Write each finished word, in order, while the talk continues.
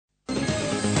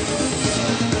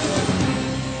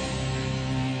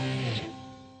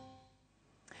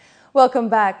Welcome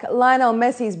back. Lionel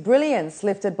Messi's brilliance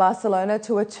lifted Barcelona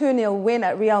to a 2-0 win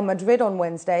at Real Madrid on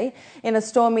Wednesday in a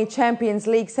stormy Champions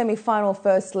League semi-final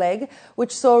first leg,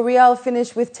 which saw Real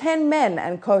finish with 10 men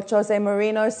and coach Jose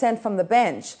Mourinho sent from the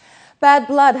bench. Bad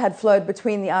blood had flowed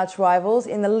between the arch-rivals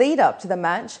in the lead-up to the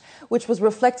match, which was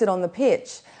reflected on the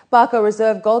pitch. Barca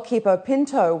reserve goalkeeper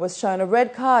Pinto was shown a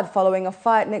red card following a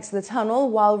fight next to the tunnel,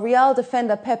 while Real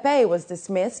defender Pepe was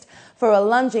dismissed for a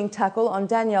lunging tackle on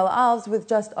Daniel Alves with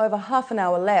just over half an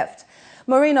hour left.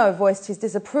 Mourinho voiced his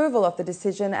disapproval of the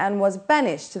decision and was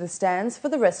banished to the stands for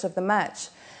the rest of the match.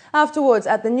 Afterwards,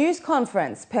 at the news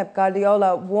conference, Pep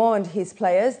Guardiola warned his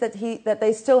players that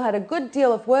they still had a good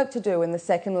deal of work to do in the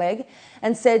second leg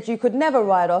and said you could never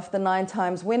write off the 9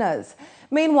 times winners.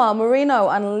 Meanwhile,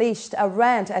 Mourinho unleashed a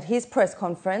rant at his press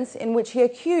conference in which he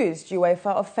accused UEFA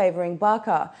of favouring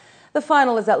Barca. The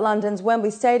final is at London's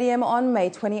Wembley Stadium on May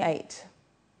 28.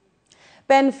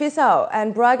 Benfica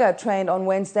and Braga trained on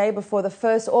Wednesday before the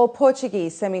first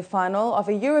all-Portuguese semi-final of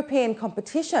a European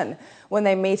competition when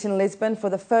they meet in Lisbon for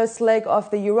the first leg of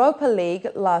the Europa League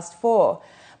last 4.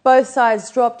 Both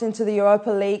sides dropped into the Europa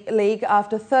League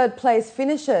after third-place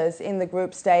finishers in the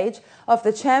group stage of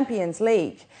the Champions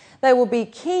League. They will be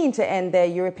keen to end their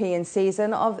European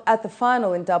season at the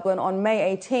final in Dublin on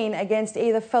May 18 against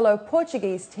either fellow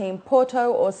Portuguese team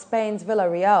Porto or Spain's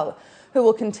Villarreal, who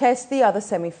will contest the other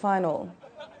semi-final.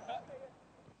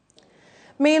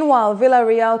 Meanwhile,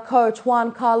 Villarreal coach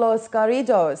Juan Carlos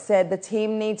Garrido said the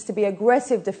team needs to be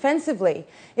aggressive defensively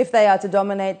if they are to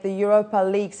dominate the Europa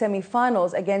League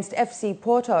semi-finals against FC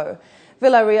Porto.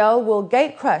 Villarreal will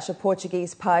gatecrash a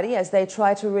Portuguese party as they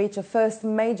try to reach a first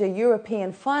major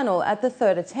European final at the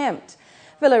third attempt.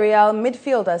 Villarreal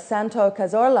midfielder Santo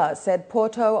Cazorla said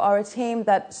Porto are a team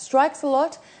that strikes a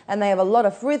lot and they have a lot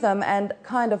of rhythm and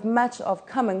kind of match of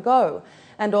come and go,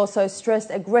 and also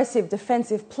stressed aggressive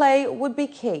defensive play would be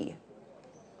key.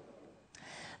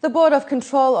 The Board of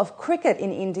Control of Cricket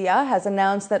in India has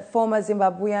announced that former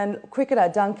Zimbabwean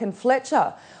cricketer Duncan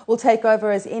Fletcher will take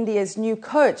over as India's new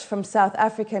coach from South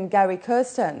African Gary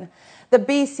Kirsten. The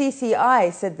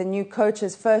BCCI said the new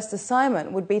coach's first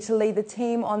assignment would be to lead the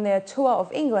team on their tour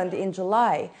of England in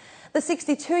July. The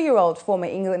 62-year-old former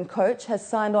England coach has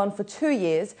signed on for 2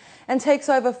 years and takes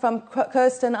over from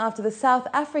Kirsten after the South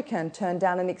African turned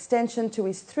down an extension to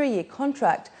his 3-year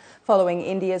contract following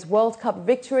India's World Cup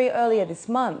victory earlier this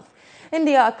month.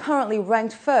 India are currently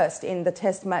ranked first in the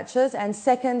test matches and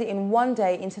second in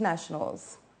one-day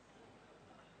internationals.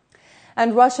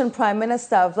 And Russian Prime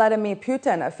Minister Vladimir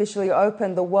Putin officially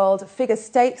opened the World Figure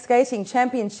Skating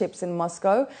Championships in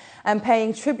Moscow and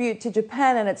paying tribute to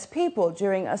Japan and its people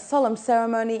during a solemn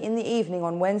ceremony in the evening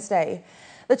on Wednesday.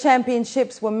 The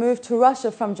championships were moved to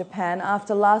Russia from Japan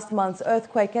after last month's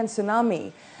earthquake and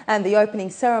tsunami, and the opening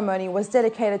ceremony was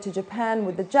dedicated to Japan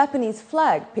with the Japanese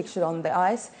flag pictured on the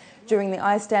ice during the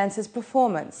ice dancers'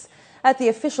 performance. At the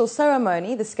official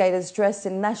ceremony, the skaters dressed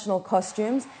in national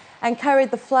costumes and carried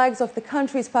the flags of the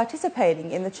countries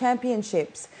participating in the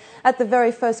championships. At the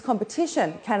very first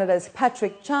competition, Canada's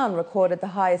Patrick Chan recorded the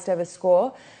highest ever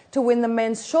score to win the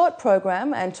men's short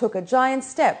program and took a giant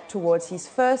step towards his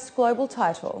first global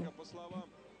title.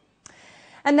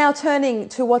 And now turning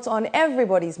to what's on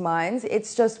everybody's minds,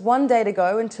 it's just one day to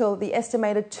go until the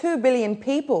estimated 2 billion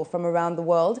people from around the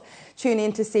world tune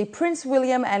in to see Prince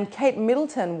William and Kate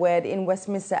Middleton wed in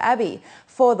Westminster Abbey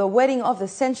for the wedding of the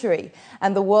century.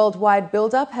 And the worldwide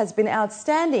build-up has been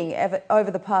outstanding over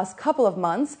the past couple of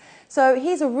months. So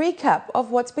here's a recap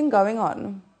of what's been going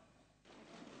on.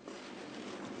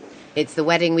 It's the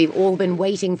wedding we've all been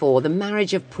waiting for, the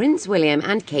marriage of Prince William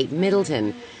and Kate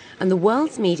Middleton. And the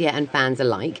world's media and fans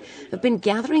alike have been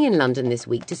gathering in London this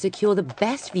week to secure the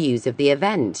best views of the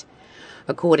event.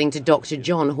 According to Dr.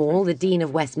 John Hall, the Dean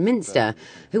of Westminster,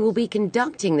 who will be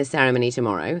conducting the ceremony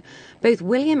tomorrow, both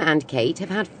William and Kate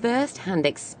have had first-hand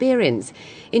experience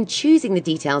in choosing the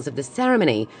details of the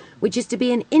ceremony, which is to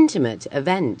be an intimate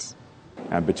event.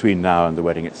 And between now and the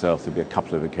wedding itself, there'll be a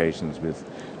couple of occasions with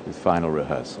final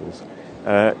rehearsals.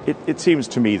 It seems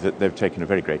to me that they've taken a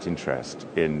very great interest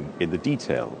in the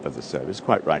detail of the service,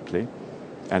 quite rightly,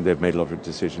 and they've made a lot of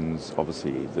decisions,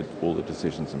 obviously, all the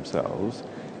decisions themselves,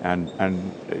 and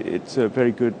it's a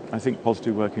very good, I think,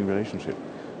 positive working relationship.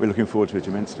 We're looking forward to it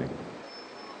immensely.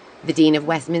 The Dean of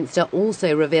Westminster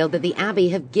also revealed that the Abbey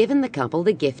have given the couple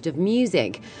the gift of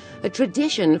music, a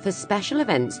tradition for special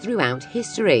events throughout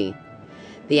history.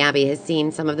 The Abbey has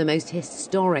seen some of the most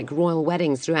historic royal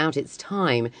weddings throughout its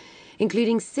time,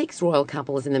 including 6 royal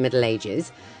couples in the Middle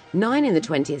Ages, 9 in the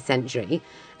 20th century,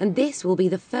 and this will be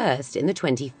the first in the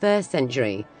 21st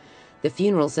century. The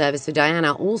funeral service for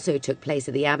Diana also took place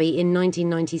at the Abbey in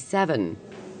 1997.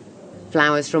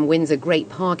 Flowers from Windsor Great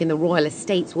Park in the Royal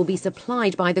Estates will be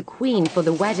supplied by the Queen for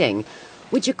the wedding,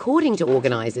 which, according to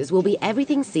organisers, will be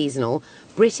everything seasonal,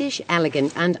 British,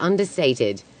 elegant and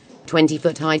understated.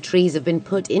 20-foot-high trees have been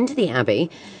put into the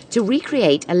Abbey to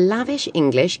recreate a lavish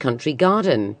English country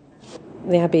garden.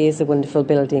 The Abbey is a wonderful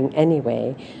building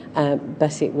anyway,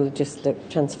 but it will just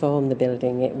transform the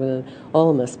building. It will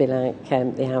almost be like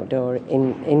the outdoor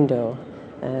indoor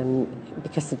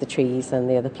because of the trees and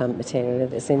the other plant material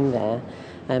that's in there.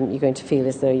 You're going to feel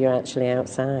as though you're actually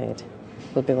outside.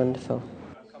 It will be wonderful.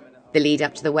 The lead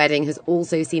up to the wedding has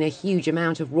also seen a huge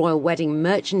amount of royal wedding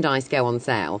merchandise go on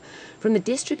sale, from the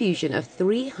distribution of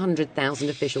 300,000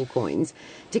 official coins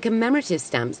to commemorative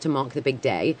stamps to mark the big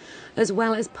day, as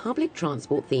well as public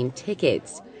transport-themed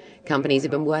tickets. Companies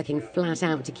have been working flat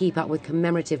out to keep up with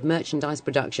commemorative merchandise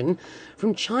production,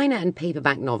 from china and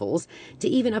paperback novels to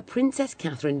even a Princess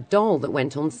Catherine doll that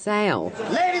went on sale.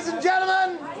 Ladies and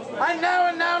gentlemen, I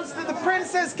now announce that the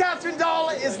Princess Catherine doll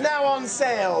is now on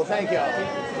sale. Thank you.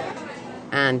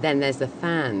 And then there's the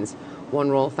fans. One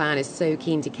royal fan is so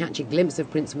keen to catch a glimpse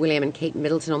of Prince William and Kate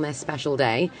Middleton on their special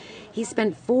day, he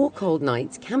spent 4 cold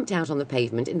nights camped out on the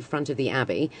pavement in front of the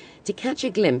Abbey to catch a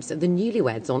glimpse of the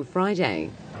newlyweds on Friday.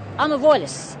 I'm a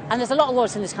royalist, and there's a lot of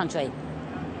royalists in this country.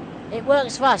 It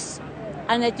works for us,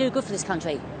 and they do good for this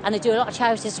country, and they do a lot of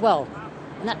charities as well.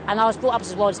 And I was brought up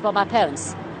as a royalist by my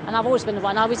parents, and I've always been the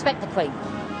one. I respect the Queen.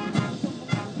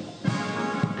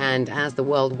 And as the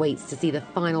world waits to see the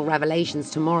final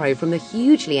revelations tomorrow, from the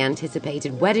hugely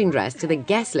anticipated wedding dress to the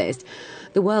guest list,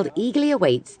 the world eagerly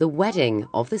awaits the wedding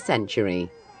of the century.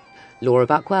 Laura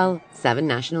Buckwell, 7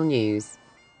 National News.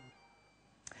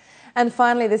 And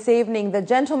finally this evening, the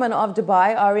gentlemen of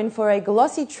Dubai are in for a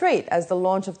glossy treat as the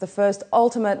launch of the first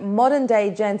ultimate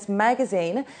modern-day gents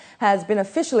magazine has been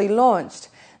officially launched.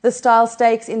 The style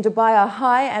stakes in Dubai are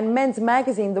high, and men's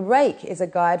magazine The Rake is a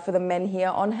guide for the men here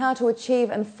on how to achieve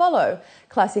and follow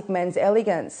classic men's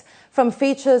elegance. From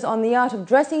features on the art of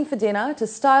dressing for dinner to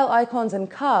style icons and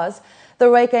cars,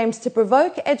 The Rake aims to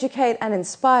provoke, educate and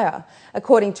inspire.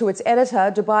 According to its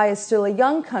editor, Dubai is still a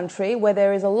young country where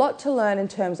there is a lot to learn in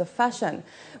terms of fashion.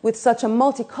 With such a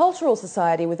multicultural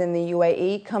society within the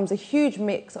UAE comes a huge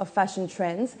mix of fashion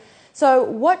trends. So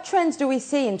what trends do we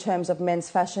see in terms of men's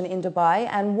fashion in Dubai,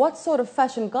 and what sort of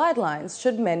fashion guidelines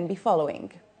should men be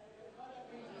following?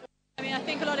 I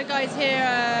think a lot of guys here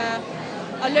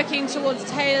are looking towards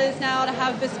tailors now to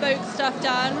have bespoke stuff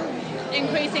done.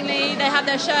 Increasingly, they have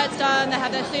their shirts done, they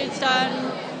have their suits done.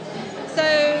 So,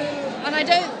 and I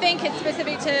don't think it's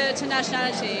specific to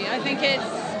nationality. I think it's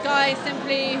guys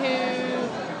simply who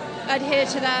adhere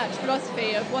to that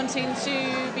philosophy of wanting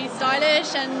to be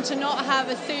stylish and to not have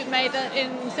a suit made that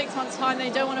in 6 months' time they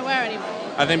don't want to wear anymore.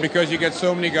 I think because you get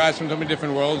so many guys from so many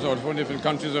different worlds or from different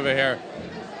countries over here,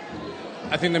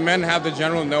 I think the men have the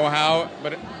general know-how,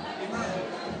 but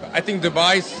I think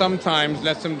Dubai sometimes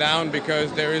lets them down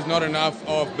because there is not enough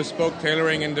of bespoke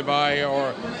tailoring in Dubai,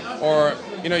 or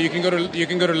you know, you can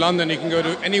go to London, you can go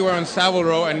to anywhere on Savile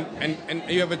Row, and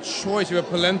you have a choice, you have a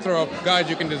plethora of guys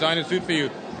who can design a suit for you.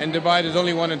 In Dubai, there's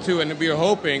only 1 or 2, and we're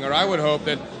hoping, or I would hope,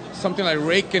 that something like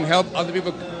Rake can help other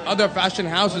people, other fashion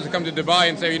houses to come to Dubai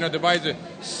and say, you know, Dubai is a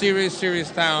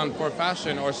serious town for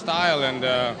fashion or style,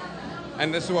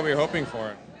 and this is what we're hoping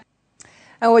for.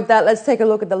 And with that, let's take a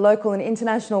look at the local and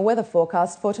international weather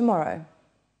forecast for tomorrow.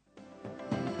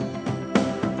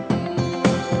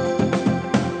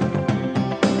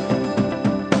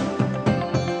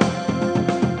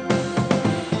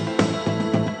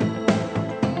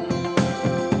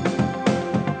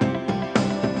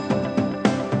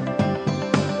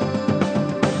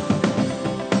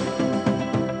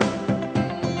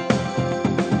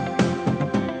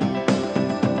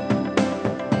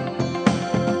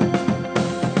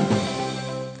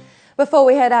 Before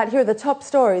we head out, here are the top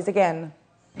stories again.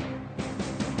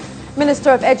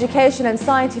 Minister of Education and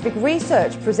Scientific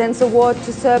Research presents award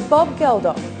to Sir Bob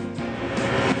Geldof.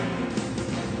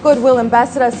 Goodwill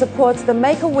Ambassador supports the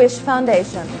Make-A-Wish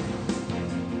Foundation.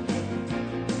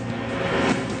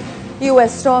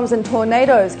 US storms and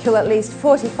tornadoes kill at least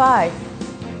 45.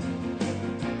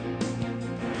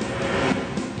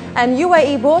 And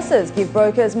UAE bosses give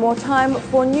brokers more time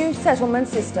for new settlement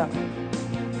system.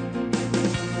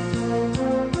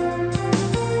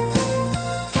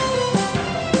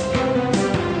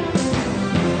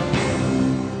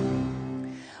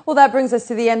 Well, that brings us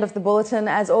to the end of the bulletin.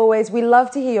 As always, we love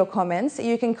to hear your comments.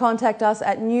 You can contact us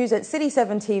at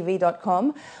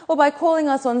news@city7tv.com or by calling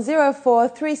us on 04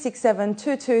 367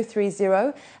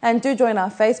 2230, and do join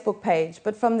our Facebook page.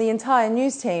 But from the entire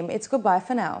news team, it's goodbye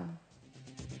for now.